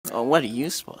Oh, what are you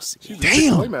supposed to be?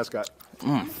 Damn. Toy mascot.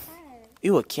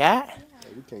 You a cat? Hey,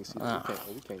 we can't see.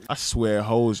 We can't. I swear,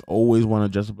 hoes always want to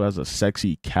dress up as a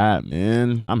sexy cat,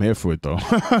 man. I'm here for it though.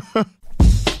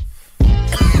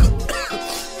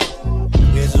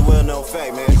 It's a well-known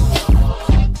fact,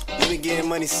 man. You been getting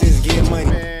money since getting money.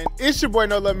 Man, it's your boy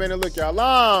NoLuvMar, and look, y'all,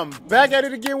 I'm back at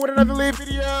it again with another lit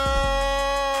video.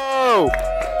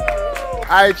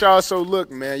 Alright, y'all, so look,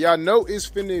 man, y'all know it's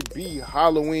finna be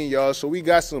Halloween, y'all, so we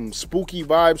got some spooky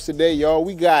vibes today, y'all.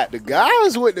 We got the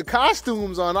guys with the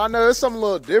costumes on. I know it's something a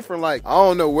little different, like, I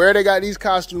don't know where they got these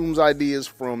costumes ideas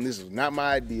from. This is not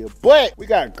my idea, but we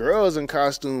got girls in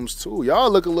costumes, too.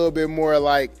 Y'all look a little bit more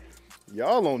like,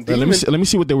 y'all on demon. Let me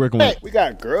see what they're working with. We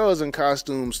got girls in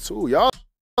costumes, too. Y'all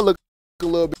look a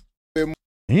little bit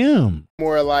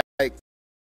more like,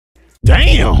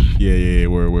 damn. Yeah.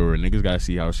 Where niggas gotta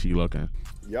see how she looking.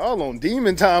 Y'all on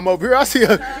demon time over here.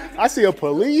 I see a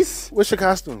police. What's your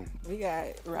costume? We got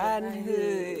Robin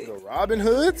Hood. The Robin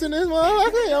Hoods in this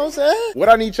motherfucker, you know what I'm saying? What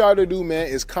I need y'all to do, man,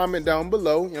 is comment down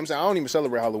below. You know what I'm saying? I don't even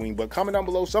celebrate Halloween, but comment down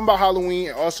below something about Halloween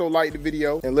and also like the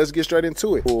video. And let's get straight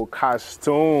into it. Cool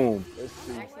costume. Let's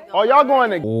see. Oh, y'all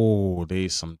going to Oh,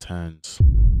 there's some tens.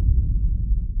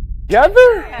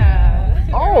 together? Yeah.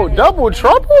 Oh, double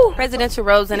trouble? Presidential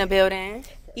robes in the building.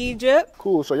 Egypt.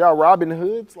 Cool, so y'all Robin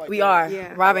Hoods? Like We are.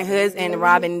 Yeah. Robin Hoods and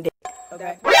Robin Dick.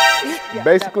 Okay.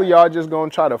 basically, y'all just gonna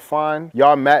try to find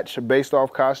y'all match based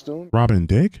off costume. Robin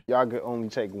Dick? Y'all could only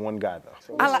take one guy, though.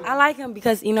 So I like him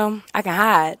because, you know, I can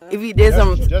hide. If you did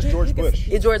some... Just George Bush.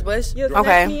 It's George Bush? You'll okay.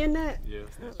 snatch me in that? Yeah.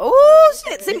 Oh,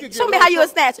 shit. Show me how you a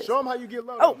snatcher. Show them how you get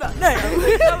low. Oh, God.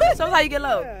 Show us how you get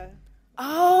low. Yeah.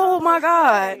 Oh, my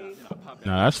God.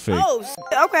 Nah, that's fake. Oh,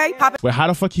 shit. Okay. Pop it Wait, how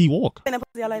the fuck he walk? in the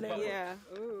pussy like that. Yeah.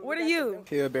 What are you?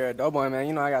 Kill Bear Doughboy, man.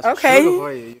 You know I got some Okay. sugar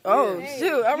for you. Oh, Hey,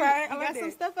 shoot. All right. You got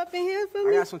some stuff up in here for I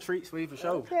me? got some treats for you for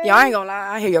sure. Okay. Yo, I ain't gonna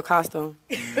lie. I hear your costume.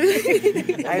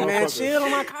 Hey, man, chill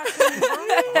on my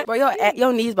costume, Bro,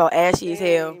 your knees about ashy as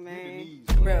hell. Hey,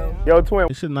 man. Bro. Yo, twin,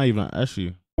 This shit not even an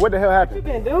issue. what the hell happened?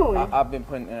 What you been doing? I've been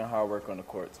putting in hard work on the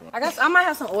court, so. I might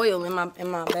have some oil in my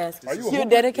basket. Are you a You're hooper?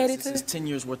 dedicated to It's it? 10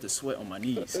 years worth of sweat on my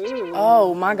knees.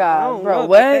 Oh my God, bro. know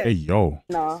What? Hey, yo.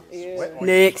 No. Yeah.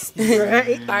 Next. All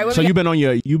right, what So we you've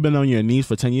been on your knees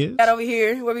for 10 years? got over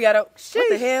here? What we got? What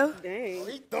the hell? Dang.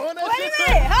 He throwing that Wait a shit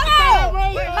minute. Hold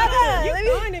on. Hold on. You Let me-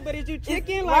 throwing it, but is you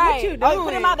chicken? Like, Right. what you doing? Oh,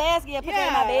 put it in my basket. Yeah, put it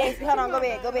in my Yeah. basket. Hold on. Go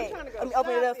back. I'm trying to go Let me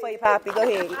open it up for you, Poppy. Go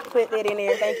ahead. Put that in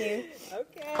there. Thank you.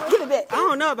 Okay. Give it back. I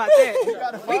don't know about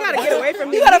that. We gotta get away from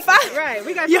me. You gotta fight. Right.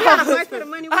 We Yo. gotta fight for the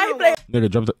money. We I ain't don't playing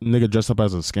want. Nigga dressed up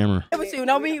as a scammer. with you.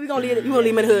 No, we gonna leave it. You gonna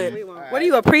leave him in the hood. What are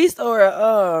you, a priest or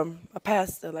a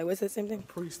pastor? Like, what's that same thing?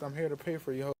 Priest, I'm here to pay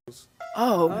for you hoes.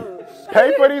 Oh.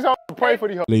 Pay for these hoes, pray for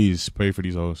these hoes. Please pray for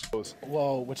these hoes.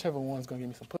 Well, whichever one's gonna give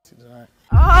me some pussy tonight.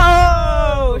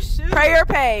 Oh, shoot. Pray or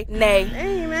pay? Nay.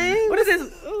 Hey, man. What is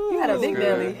this? You had a big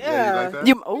belly. Yeah.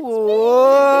 You,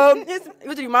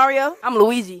 what you, Mario? I'm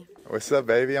Luigi. What's up,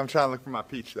 baby? I'm trying to look for my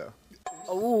peach, though.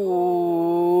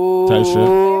 Ooh. Type shit.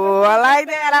 I like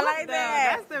that. I like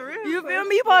that. That's the real. You feel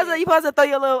me? You supposed to throw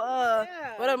your little,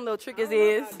 what them little trickers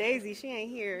is. Daisy, she ain't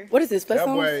here. What is this? That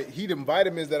Flintstones? boy, he them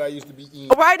vitamins that I used to be eating.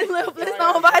 Right, the little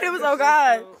Flintstone vitamins. Oh,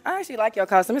 God. I actually like your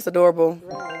costume. It's adorable.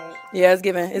 Right. Yeah, it's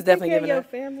giving. It's definitely Take care giving of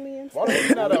it. your family and Why stuff. don't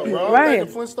you not out, bro? Right. Like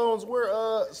the Flintstones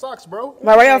wear socks, bro.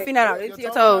 My right off feet out. To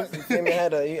your toes.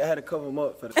 You had to cover them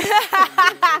up for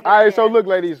the. All right, so look,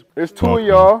 ladies, it's two of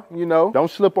y'all, you know.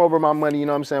 Don't slip over my money, you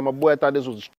know what I'm saying? My boy thought this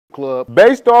was a club.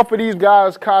 Based off of these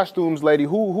guys' costumes, lady,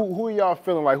 who are y'all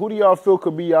feeling like? Who do y'all feel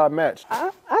could be y'all match?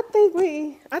 I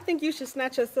think you should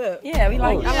snatch us up. Yeah, we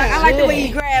like. I like the way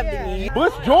he grabbed me.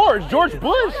 George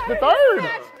Bush the third.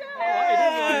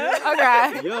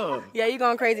 Okay. Yeah, you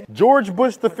going crazy. George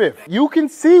Bush the fifth. You can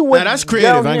see what Nah, that's creative,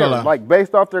 down I ain't gonna here, lie. like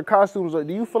based off their costumes.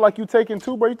 Do you feel like you taking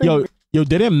two, bro? You think Yo,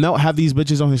 did it not have these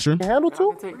bitches on his stream? you can handle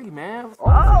two? Man.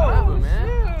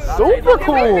 Super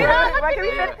cool.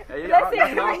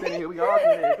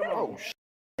 Oh,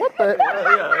 What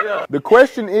the? The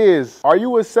question is, are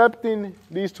you accepting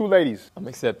these two ladies? I'm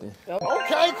accepting.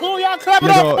 Okay, cool. Y'all clap it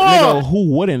up. Nigga, who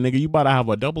wouldn't, nigga? You about to have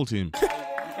a double team.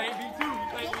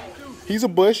 He's a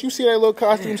Bush. You see that little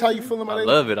costumes? How you feeling about I it?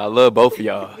 love it. I love both of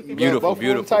y'all. Beautiful, Both of them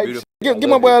beautiful, type beautiful. shit. Give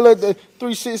my boy a little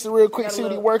 360 real quick. See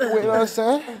what he working with. You know what I'm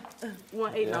saying?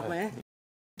 1-8, no man.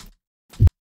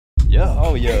 Yeah.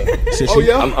 Oh yeah. Oh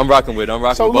yeah. I'm rocking with. I'm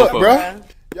rocking So with both look, of them.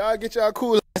 bro. Y'all get y'all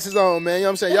cool asses on, man. You know what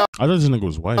I'm saying? Y'all I thought this nigga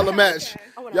was white. a match.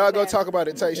 Y'all go talk about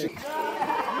it. Type shit.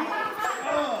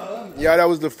 Yeah, that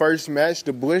was the first match.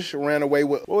 The Bush ran away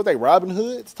with, what was they, Robin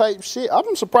Hoods type shit?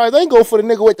 I'm surprised they ain't go for the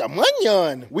nigga with the money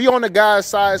on. We on the guy's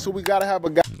side, so we gotta have a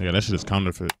guy. Yeah, that shit is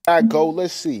counterfeit. Go,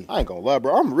 let's see. I ain't gonna lie,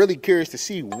 bro. I'm really curious to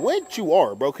see what you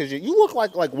are, bro, because you look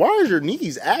like why is your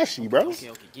knees ashy, bro?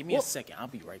 Okay, give me a second. I'll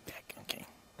be right back, okay?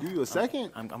 Give you a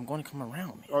second? I'm going to come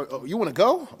around, man. Oh, you want to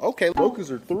go? Okay, mochas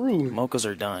are through. Mochas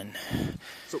are done.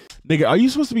 Nigga, are you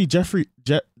supposed to be Jeffrey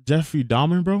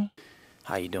Dahmer, bro?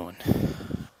 How you doing?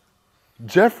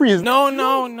 Jeffrey is...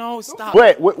 No, stop.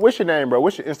 Wait, what's your name, bro?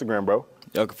 What's your Instagram, bro?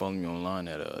 Y'all can follow me online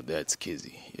at That's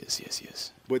Kizzy.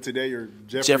 Yes. But today you're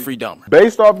Jeffrey Dahmer.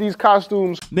 Based off these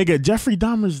costumes... Nigga, Jeffrey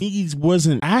Dahmer's knees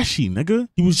wasn't ashy, nigga.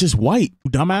 He was just white, you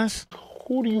dumbass.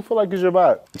 Who do you feel like is your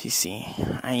vibe? You see,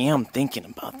 I am thinking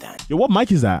about that Yo, what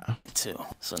mic is that? too.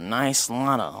 It's a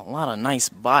lot of nice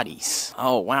bodies.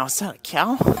 Oh wow, is that a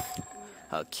cow?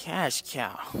 A cash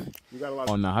cow. You got a lot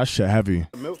Oh, nah, that shit heavy.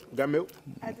 of milk? Got milk?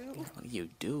 I do. What do you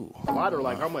do? A lot or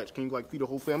like how much? Can you feed the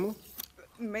whole family?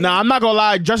 Nah, I'm not gonna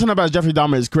lie. Dressing up as Jeffrey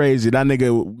Dahmer is crazy. That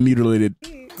nigga mutilated.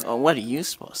 Oh, what are you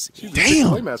supposed to be? Damn.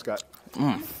 Play mascot.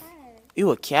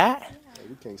 You a cat?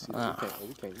 We can't see this.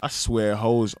 We can't. I swear,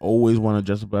 hoes always want to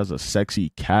dress up as a sexy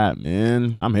cat,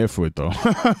 man. I'm here for it, though.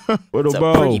 What It's a a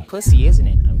bro. pretty pussy, isn't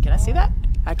it? Can I say that?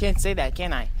 I can't say that,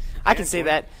 can I? I can say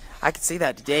that. I can say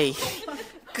that today.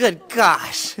 Good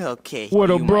gosh. Okay. What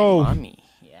a You my bro. mommy.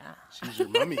 Yeah. She's your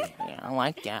mummy. Yeah, I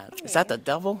like that. Is that the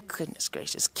devil? Goodness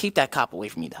gracious. Keep that cop away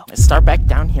from me, though. Let's start back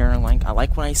down here. I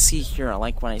like what I see here. I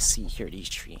like what I see here at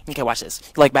each tree. Okay, watch this.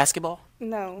 You like basketball?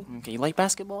 No. Okay, you like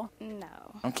basketball? No.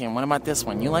 Okay, and what about this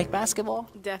one? You like basketball?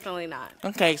 Definitely not.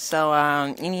 Okay, so,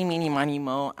 eeny, meeny, miny,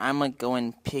 mo, I'ma go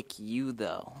and pick you,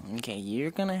 though. Okay,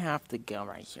 you're gonna have to go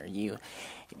right here.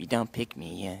 If you don't pick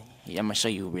me, I'm gonna show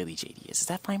you who really JD is. Is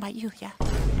that fine by you? Yeah?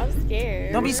 I'm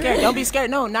scared. Don't be scared. Don't be scared.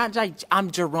 No, not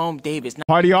I'm Jerome Davis.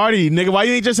 Party hardy, nigga. Why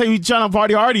you ain't just say you trying to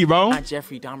party hardy, bro? Not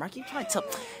Jeffrey Dahmer. I keep trying to tell.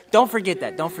 Don't forget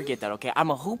that. Don't forget that, okay? I'm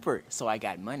a hooper, so I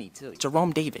got money, too.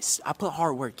 Jerome Davis. I put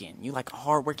hard work in. You like a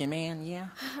hard-working man? Yeah?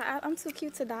 I'm too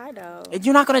cute to die, though.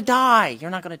 You're not gonna die. You're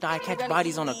not gonna die. Catch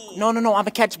bodies on a... No. I'm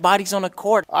gonna catch bodies on a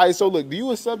court. All right, so look, do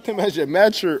you accept him as your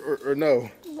match or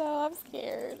no? No, I'm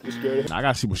scared. You scared? I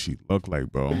gotta see what she look like,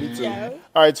 bro. Yeah.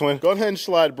 All right, twin. Go ahead and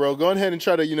slide, bro. Go ahead and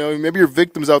try to, maybe your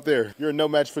victims out there. You're a no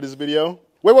match for this video.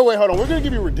 Wait, hold on. We're gonna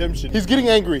give you redemption. He's getting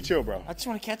angry. Chill, bro. I just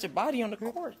want to catch a body on the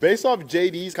court. Based off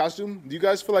JD's costume, do you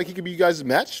guys feel like he could be you guys'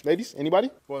 match, ladies?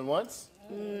 Anybody? Going once?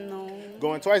 No.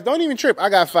 Going twice? Don't even trip. I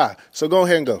got 5. So go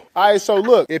ahead and go. All right, so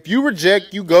look. If you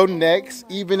reject, you go next,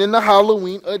 even in the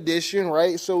Halloween edition,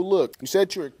 right? So look, you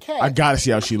said you're a cat. I gotta see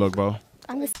how she look, bro.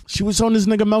 I'm a She was on this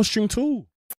nigga Melstream too.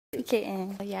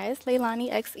 kitten. Yeah, it's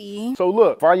Leilani XE. So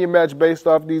look, find your match based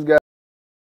off these guys.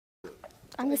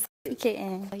 I'm a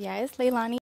kitten. Yeah, it's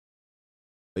Leilani.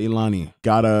 Leilani,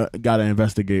 gotta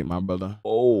investigate, my brother.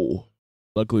 Oh,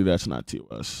 luckily that's not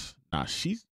TOS. Nah,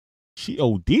 she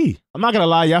OD. I'm not gonna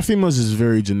lie, y'all females is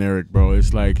very generic, bro.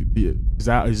 It's like,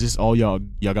 is this all y'all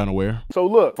gonna wear? So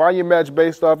look, find your match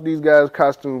based off these guys'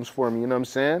 costumes for me. You know what I'm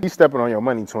saying? He's stepping on your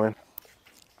money, twin.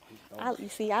 You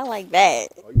see, I like that.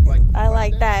 I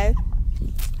like that.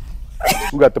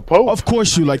 We got the pose. Of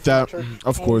course you like that.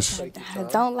 Of course. I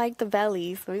don't like the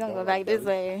belly, so we're gonna go back this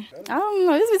way. I don't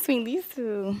know. It's between these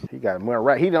two. He got more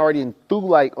right. He already threw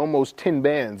like almost 10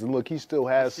 bands, and look, he still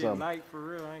has some. Light for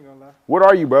real, I ain't gonna lie. What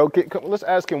are you, bro? Let's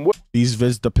ask him what. These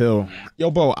vis the pill.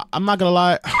 Yo, bro, I'm not gonna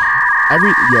lie.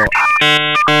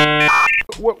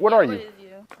 What are you?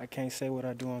 I can't say what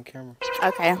I do on camera.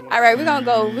 Okay. All right, we're gonna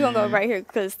go right here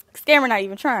because Scammer not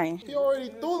even trying. He already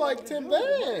threw like 10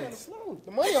 bands.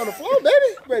 The money on the floor,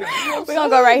 baby. We're gonna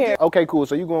go right here. Okay, cool.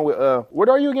 So you going with what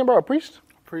are you again, bro? A priest?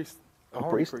 Priest. A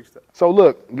priest. So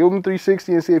look, give him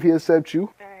 360 and see if he accepts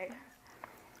you. All right.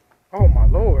 Oh my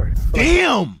lord.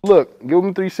 Damn. Look, give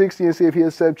him 360 and see if he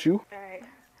accepts you. All right.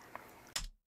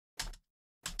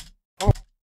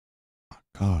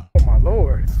 God. Oh my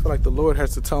lord. I feel like the Lord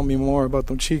has to tell me more about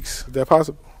them cheeks. Is that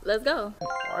possible? Let's go.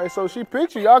 All right, so she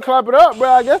picked you. Y'all clap it up, bro.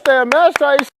 I guess they a match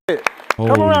type shit. Come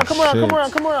around.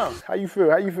 How you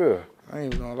feel? I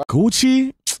ain't even gonna lie.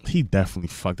 Gucci, he definitely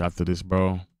fucked after this,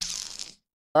 bro.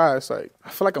 Alright, it's like, I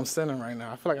feel like I'm sinning right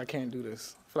now. I feel like I can't do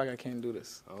this.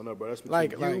 I don't know, bro. That's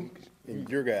Like you and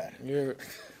your guy. You're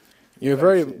a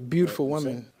very beautiful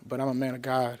woman, but I'm a man of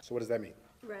God. So what does that mean?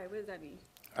 Right. What does that mean?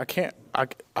 I can't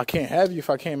have you if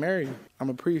I can't marry you. I'm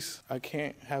a priest. I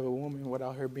can't have a woman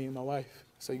without her being my wife.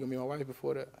 So you're gonna be my wife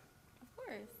before that. Of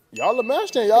course. Y'all a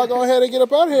match then. Y'all go ahead and get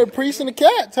up out of here. Priest and the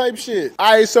cat type shit.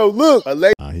 All right, so look, a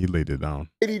lady He laid it down.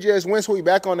 just went, so we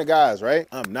back on the guys, right?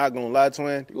 I'm not gonna lie,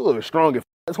 twin. You a little strong.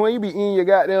 That's when you be eating your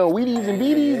goddamn Wheaties and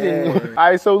Beaties. And... All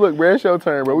right, so look, bro, it's your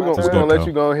turn, bro. We're gonna let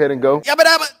you go ahead and go. Yabba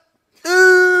dabba.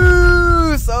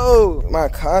 Ooh, so my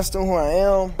costume, who I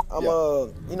am, I'm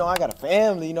you know, I got a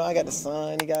family, you know, I got the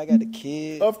son, I got the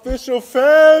kid. Official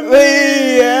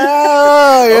family.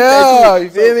 Yeah, you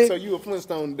feel me? So you a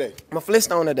Flintstone today? I'm a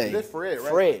Flintstone today. That's Fred,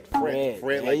 right? Fred,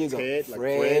 there like you go. Ted, Like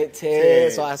Fred, Ted.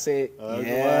 Ted. So I said,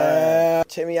 yeah.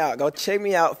 Check me out. Go check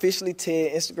me out. Officially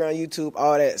Ted, Instagram, YouTube,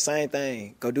 all that, same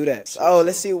thing. Go do that. So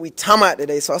let's see what we talking about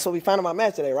today. So that's what we found in my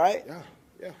match today, right? Yeah.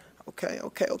 Okay.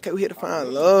 We here to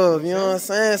find love. You know what I'm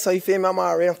saying? So you feel me? I'm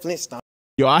already a Flintstone.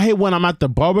 Yo, I hate when I'm at the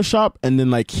barbershop and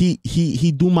then like he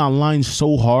do my line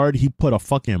so hard he put a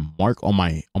fucking mark on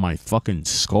my fucking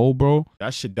skull, bro.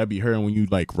 That shit that be hurting when you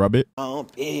like rub it. I'm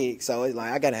big, so it's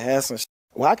like I gotta have some.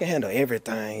 Well, I can handle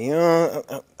everything. You know,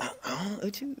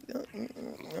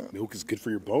 milk is good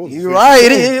for your bones. You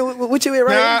right? What you eat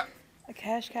right? Nah. A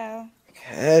cash cow.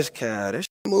 Cash cow. That shit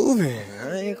moving.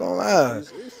 I ain't gonna lie.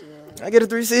 I get a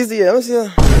 360. Yeah, let me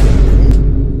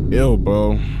see. Ew,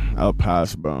 bro. I'll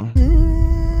pass, bro.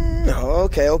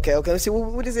 Okay. Let's see.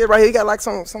 What is it right here? You got like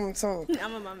some. I'm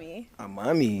a mummy. A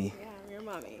mummy? Yeah, I'm your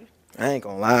mummy. I ain't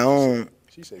gonna lie.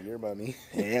 She said you're about me.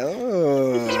 Yeah.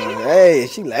 Hey,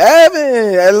 she laughing.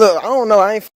 Hey, look, I don't know.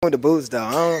 I ain't with the boots though.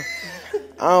 I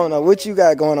don't know what you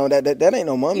got going on. That ain't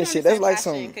no mummy shit. That's like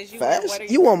some fashion.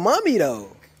 You a mummy though.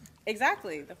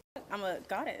 Exactly. I'm a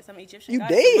goddess. I'm an Egyptian. You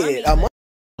goddess. dead.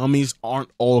 Mummies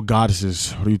aren't all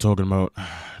goddesses. What are you talking about?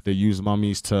 They use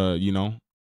mummies to, you know,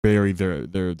 bury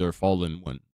their fallen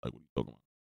one. Like, what are you talking about?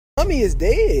 Mummy is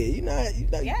dead. You not.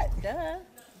 Yeah, duh.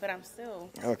 But I'm still.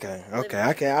 Okay.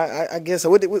 I guess so.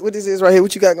 What this is right here?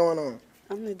 What you got going on?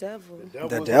 I'm the devil.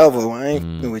 The devil. I ain't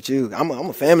f***ing with you. I'm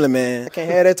a family man. I can't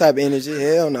have that type of energy.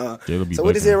 Hell no. So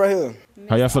what is it right here?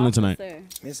 How y'all feeling tonight?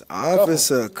 Miss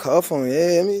Officer, cuff on.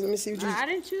 Yeah, let me see what you. I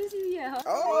didn't choose you yet.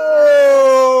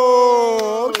 Oh,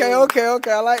 okay.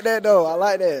 I like that though. I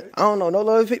like that. I don't know. No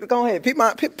love. Go ahead. Pick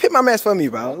my mess for me,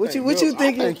 bro. What you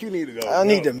thinking? I think you need to go. I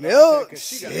need the milk.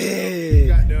 Shit. You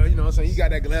know what I'm saying? You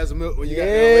got that glass of milk. When you got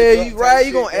you right.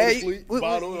 You gonna add.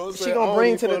 She gonna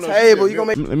bring to the table. You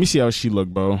gonna make. Let me see how she look,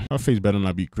 bro. Her face better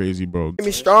not be crazy, bro. Give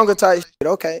me stronger type shit.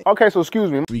 Okay. Okay, so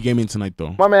excuse me. We gaming tonight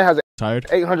though. My man has a tired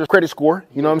 800 credit score.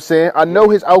 You know what I'm saying? I know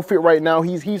his outfit right now.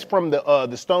 He's from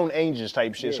the Stone Ages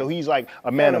type shit. Yeah. So he's like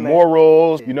a man of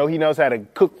morals. Yeah. You know, he knows how to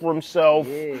cook for himself,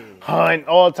 hunt,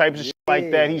 all types of shit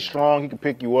like that. He's strong. He can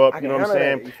pick you up. You know what I'm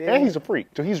saying? And he's a freak.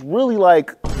 So he's really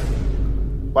like you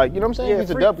know what I'm saying?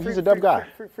 He's a dub guy.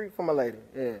 Freak for my lady.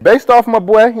 Yeah. Based off my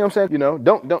boy, you know what I'm saying? You know,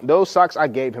 don't those socks, I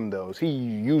gave him those. He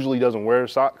usually doesn't wear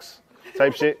socks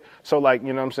type shit. So like,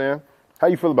 you know what I'm saying? How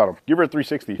you feel about him? Give her a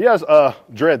 360. He has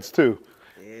dreads too.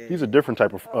 Yeah. He's a different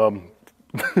type of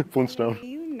Flintstone.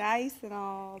 You nice and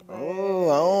all, but I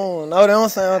don't know. They don't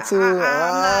sound too. I'm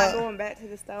not going back to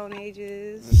the Stone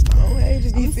Ages. The Stone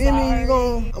Ages, you feel me?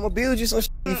 I'm gonna build you some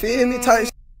shit. You feel me? Type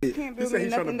shit. You can't build me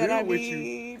nothing that I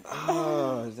need.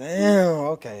 Oh damn.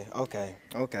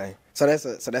 Okay. So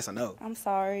that's a no. I'm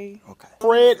sorry. Okay.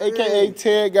 Fred, aka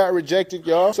Ted, got rejected,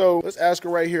 y'all. So let's ask her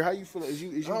right here. How you feel? Is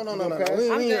you No.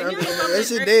 That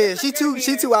shit dead. She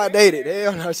too outdated.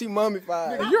 Hell no. She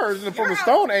mummified. Nigga, you're from the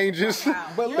Stone Ages.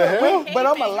 But the hell? But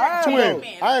I'm alive. Twin,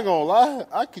 I ain't gonna lie.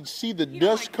 I could see the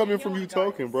dust coming from you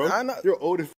talking, bro. I know. You're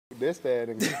old as that's that.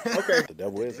 Okay. The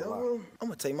devil is alive. I'm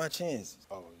gonna take my chances.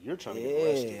 Oh, you're trying to get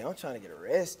arrested. Yeah, I'm trying to get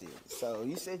arrested. So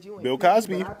you said you ain't Bill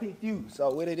Cosby. me, but I picked you.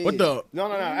 So what it is? What the?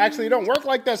 No. Actually, it don't work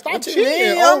like that. Stop What you cheating,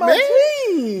 mean? old I'm man.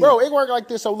 cheating. Bro, it work like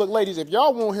this. So look, ladies, if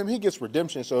y'all want him, he gets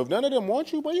redemption. So if none of them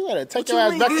want you, bro, you gotta take your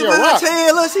ass back to your rock.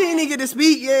 Look, she ain't even get to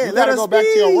speak yet. You gotta go back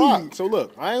to your rock. So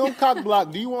look, I ain't gonna cock block.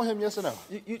 Do you want him? Yes or no?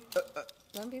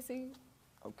 Let me see.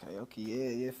 Okay,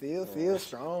 yeah, feel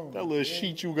strong. That little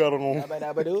sheet you got on.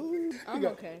 I'm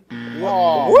okay.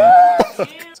 Oh.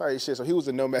 Sorry, shit. So he was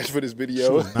a no match for this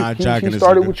video. Not he jacking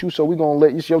started with you, so we gonna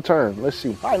let it's your turn. Let's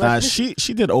see. All right, she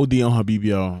did OD on her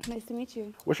BBL. Nice to meet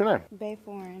you. What's your name? Bay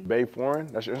Foreign. Bay Foreign.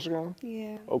 That's your Instagram?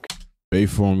 Yeah. Okay. Bay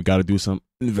Foreign, we gotta do some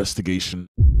investigation.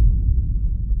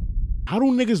 How do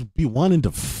niggas be wanting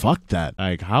to fuck that?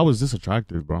 Like, how is this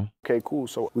attractive, bro? Okay, cool.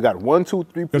 So we got 1, 2,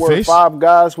 3, 4, 5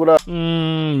 guys with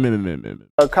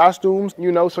costumes.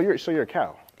 You know, so you're a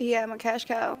cow. Yeah, I'm a cash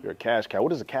cow. You're a cash cow.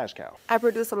 What is a cash cow? I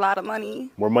produce a lot of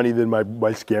money. More money than my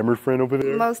scammer friend over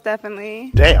there? Most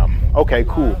definitely. Damn. Okay,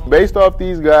 cool. Based off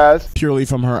these guys. Purely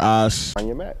from her ass. On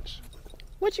your match.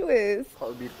 What you is?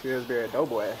 Supposed to be Pillsbury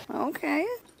Doughboy. Okay.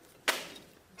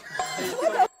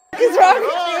 What the f is wrong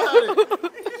with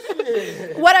you?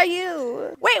 What are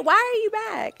you? Wait, why are you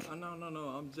back? No,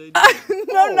 I'm JD.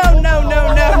 No.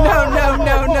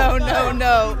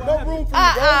 No room for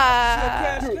you,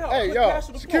 bro. Hey, yo,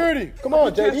 security. Come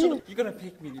on, JD. You gonna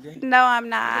pick me today? No, I'm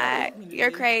not.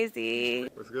 You're crazy.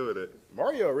 What's good with it?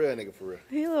 Mario a real nigga for real.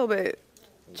 He a little bit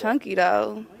chunky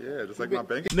though. Yeah, just like my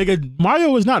bank. Nigga,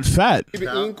 Mario is not fat. He be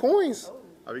eating coins.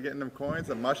 Are we getting them coins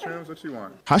and mushrooms? What you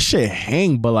want? Her shit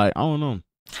hang, but like, I don't know.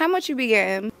 How much you be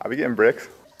getting? I be getting bricks.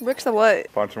 Bricks of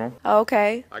what? Bunch of them. Oh,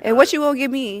 okay. And what you gonna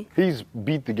give me? He's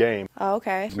beat the game. Oh,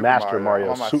 okay. Master Mario.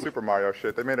 I'm on my Super Mario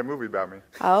shit. They made a movie about me.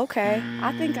 Oh, okay.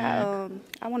 I think I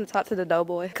want to talk to the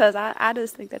doughboy because I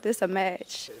just think that this a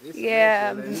match.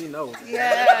 Yeah. Yeah. Milk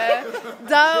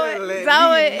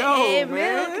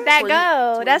that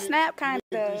go. That snap kind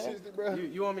of.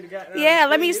 You want me to get? Yeah,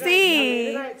 let me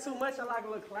see. It ain't too much. I like a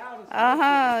little cloud.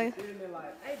 Uh-huh.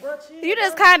 Hey, bro, chill. You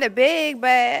just kind of big,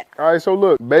 but. All right, so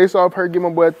look, based off her, give my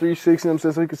boy 360 him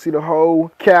so he can see the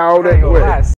whole cow. I ain't gonna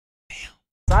lie.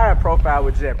 Side profile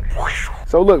with Jeff.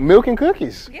 So look, milk and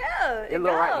cookies. Yeah, it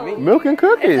look right to me. Milk and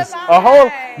cookies. A whole.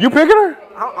 You picking her?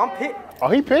 I'm pick. Oh,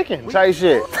 he picking. Tight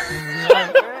shit.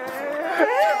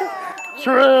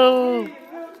 True.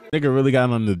 Nigga really got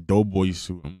on the doughboy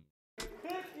suit.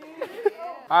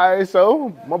 Alright,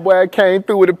 so my boy came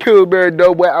through with a Pillsbury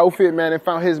Doughboy outfit, man, and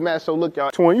found his match. So look,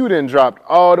 y'all, Twin, you done dropped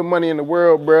all the money in the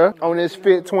world, bruh, on this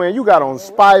fit, Twin. You got on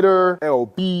Spider,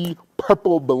 LB,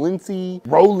 Purple Balenci,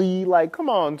 Rolly. Like, come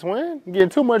on, Twin. You're getting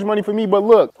too much money for me, but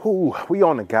look, ooh, we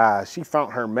on the guys. She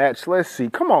found her match. Let's see.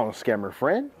 Come on, scammer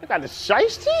friend. I got the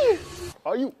shiesty.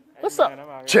 Oh, you, what's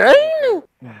up? Chain?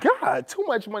 God, too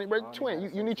much money, bro.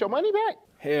 Twin, you need your money back?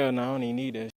 Hell no, I don't even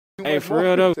need that. Hey, for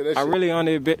real though, I really on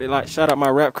that bit to like shout out my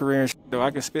rap career and shit, though.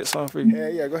 I can spit something for you.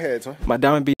 Yeah, go ahead, Twin. My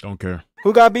diamond beat. Don't care.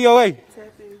 Who got BOA?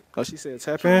 Oh, she said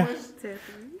tap in.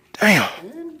 Damn.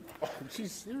 Oh,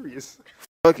 she's serious.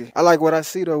 Okay, I like what I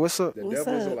see though. What's up? The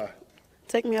devil is a lie.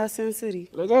 Take me out Sin City.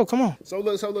 Let's go, come on. So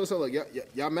look.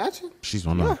 Y'all matching? She's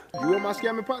on her. You and my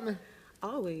scamming partner?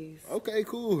 Always. Okay,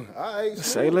 cool. All right.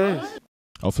 Say less.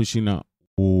 Hopefully she not.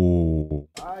 Ooh.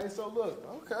 All right, so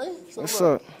look. Okay. So What's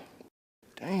look. up?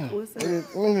 Damn. What's up?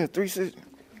 360.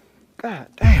 God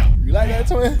damn. You like that,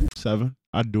 Twin? 7.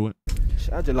 I'd do it.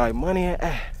 I just like money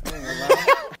and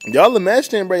Y'all the match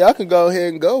then, bro. Y'all can go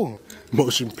ahead and go.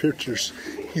 Motion pictures.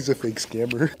 He's a fake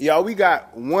scammer. Y'all, we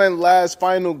got one last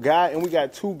final guy, and we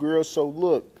got 2 girls. So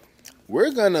look,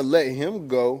 we're gonna let him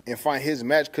go and find his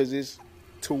match because it's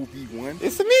 2v1.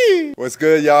 It's me. What's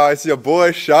good, y'all? It's your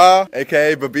boy Shaw,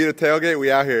 aka Babita Tailgate.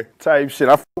 We out here. Type shit.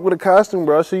 I fuck with a costume,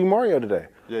 bro. I see you Mario today.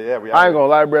 Yeah, we out I ain't here. gonna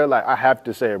lie, bro. Like, I have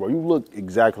to say it, bro. You look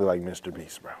exactly like Mr.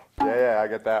 Beast, bro. Yeah, I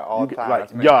get that all the time. Like,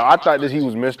 That's me. yo, I thought that he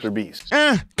was Mr. Beast.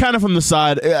 Kind of from the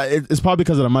side. It's probably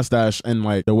because of the mustache and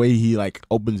like the way he like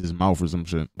opens his mouth or some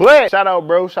shit. But shout out,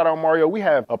 bro. Shout out, Mario. We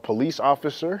have a police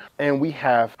officer and we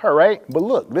have her, right? But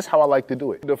look, this is how I like to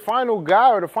do it. The final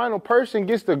guy or the final person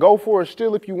gets to go for a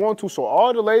steal if you want to. So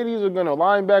all the ladies are going to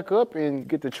line back up and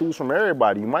get to choose from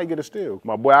everybody. You might get a steal.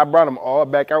 My boy, I brought them all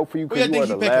back out for you because you are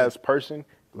the last person.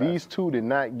 These 2 did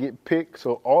not get picked,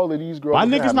 so all of these girls. Why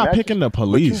niggas not picking the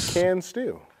police? But you can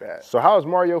still. So how's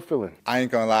Mario feeling? I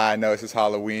ain't gonna lie, I know it's his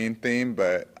Halloween theme,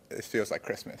 but it feels like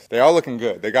Christmas. They all looking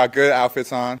good. They got good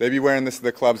outfits on. They be wearing this to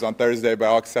the clubs on Thursday, but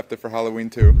I'll accept it for Halloween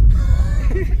too.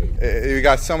 We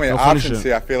got so many options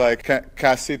here. I feel like, can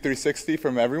I see 360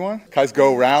 from everyone? Can I just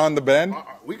go around the bend?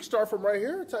 We can start from right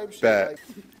here type shit. Bet.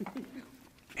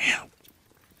 Damn.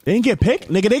 They didn't get picked?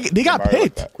 Nigga, they got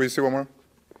picked. Can we see one more?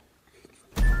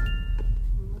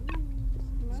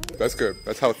 That's good.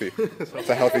 That's healthy. That's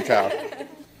a healthy cow.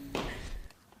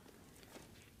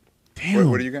 Damn.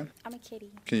 What are you again? I'm a kitty.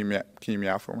 Can you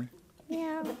meow for me?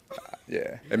 Meow.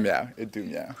 Yeah, it meow. It do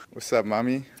meow. What's up,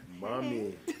 mommy?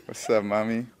 Mommy. What's up,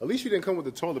 mommy? At least you didn't come with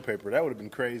the toilet paper. That would have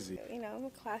been crazy. You know, I'm a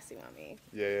classy mommy.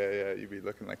 Yeah. You be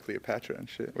looking like Cleopatra and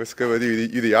shit. What's good with you?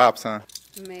 You the ops, huh?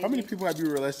 Maybe. How many people have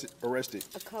you arrested?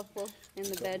 A couple in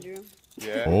the bedroom.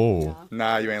 Yeah. Oh.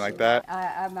 Nah, you ain't like that.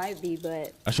 I might be,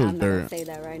 but I should I'm not gonna say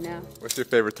that right now. What's your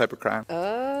favorite type of crime?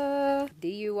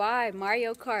 DUI,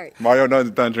 Mario Kart. Mario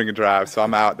doesn't drink and drive, so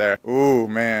I'm out there. Ooh,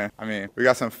 man. I mean, we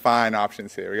got some fine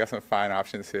options here.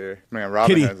 Man,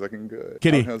 Robin Kitty. Hood's looking good.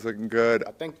 Kitty. Robin Hood's looking good.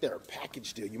 I think they're a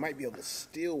package deal. You might be able to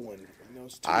steal one from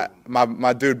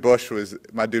My dude Bush is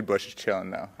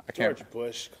chilling though. I can't. George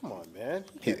Bush, come on, man.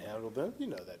 You can't handle them. You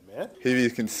know that, man.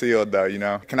 He's concealed though, you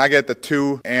know. Can I get the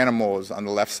 2 animals on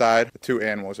the left side? The 2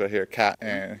 animals right here, cat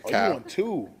and cow. You want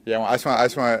 2? Yeah, I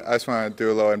just want to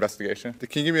do a little investigation.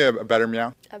 Can you give me a better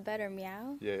meow? A better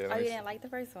meow? Yeah. Oh, you didn't like the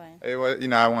first one? It was, you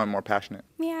know, I want more passionate.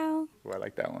 Meow. Oh, I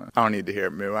like that one. I don't need to hear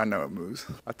it moo. I know it moves.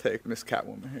 I'll take Miss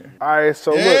Catwoman here. All right,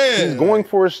 so look, he's going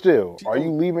for it still. Are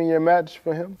you leaving your match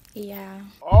for him? Yeah.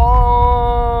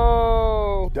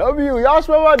 Oh, W. Y'all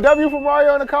spell out W for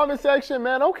Mario in the comment section,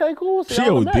 man. Okay, cool. So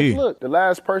y'all next. Look, the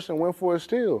last person went for a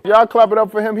steal. Y'all clap it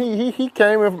up for him. He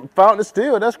came and found the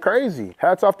steal. That's crazy.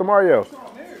 Hats off to Mario.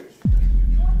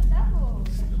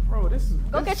 Bro,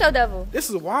 Go get your devil. This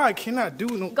is why I cannot do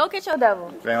no. Go get your devil.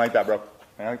 It ain't like that, bro.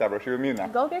 Ain't like that, bro. She with me now.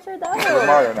 Go get your devil. She with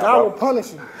Mario now, I bro. will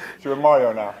punish you. She with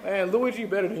Mario now. Man, Luigi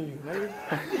better than you, nigga.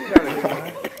 Get out of here,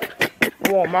 man.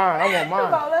 I want mine.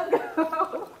 Let's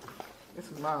go.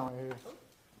 This is mine right here.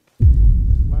 This is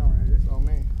mine right here. This on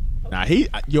me. Nah,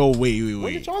 wait.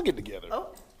 When did y'all get together?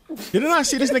 Didn't I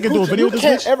see this nigga do a video with this You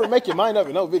can't bitch? ever make your mind up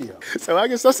in no video. So I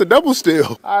guess that's a double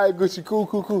steal. All right, Gucci,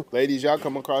 cool. Ladies, y'all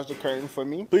come across the curtain for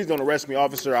me. Please don't arrest me,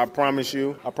 officer. I promise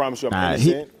you I'm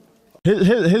innocent.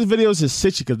 His videos is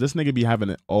sitchy because this nigga be having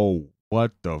it. Oh,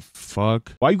 what the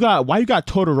fuck? Why you got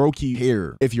Todoroki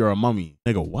hair if you're a mummy?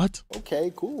 Nigga, what?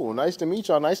 Okay, cool. Nice to meet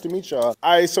y'all. All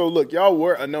right, so look, y'all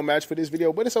were a no match for this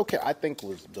video, but it's okay. I think it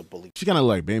was the bully. She kind of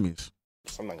like babies.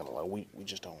 I'm not gonna lie, we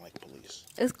just don't like police.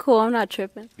 It's cool. I'm not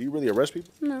tripping. Do you really arrest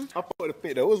people? No. I put a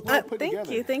fit though. It was well put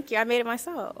together. Thank you. I made it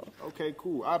myself. Okay,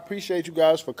 cool. I appreciate you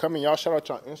guys for coming. Y'all shout out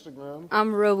y'all Instagram.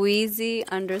 I'm Raweezy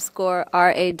 _RAWEEZY.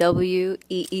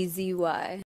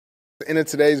 End of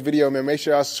today's video, man. Make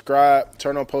sure y'all subscribe,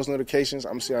 turn on post notifications.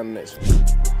 I'm gonna see y'all in the next one.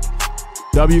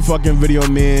 W fucking video,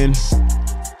 man.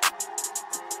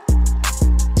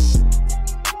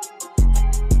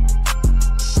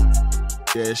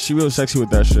 Yeah, she real sexy with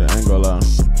that shit. I ain't gonna lie.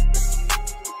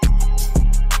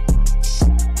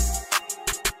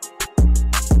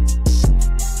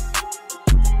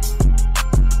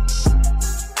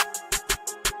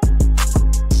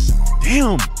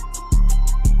 Damn.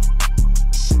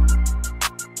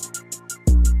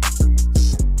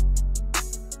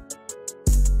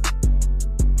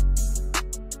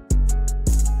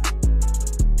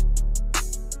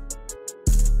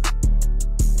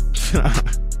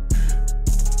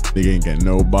 Nigga ain't got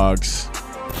no box.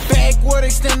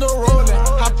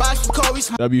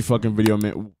 W fucking video,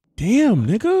 man. Damn,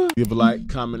 nigga. Give a like,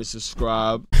 comment, and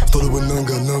subscribe. Thought it was none,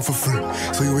 got none for free.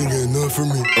 So you ain't getting none from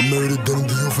me. I'm married to denim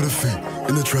deal for the feet.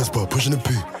 In the trash spot, pushing the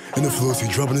P. In the floor, see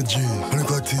dropping the G. 100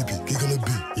 o'clock TP, geek on the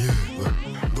beat. Yeah, look.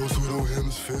 Those who don't him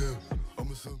is fair. I'm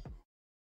a son.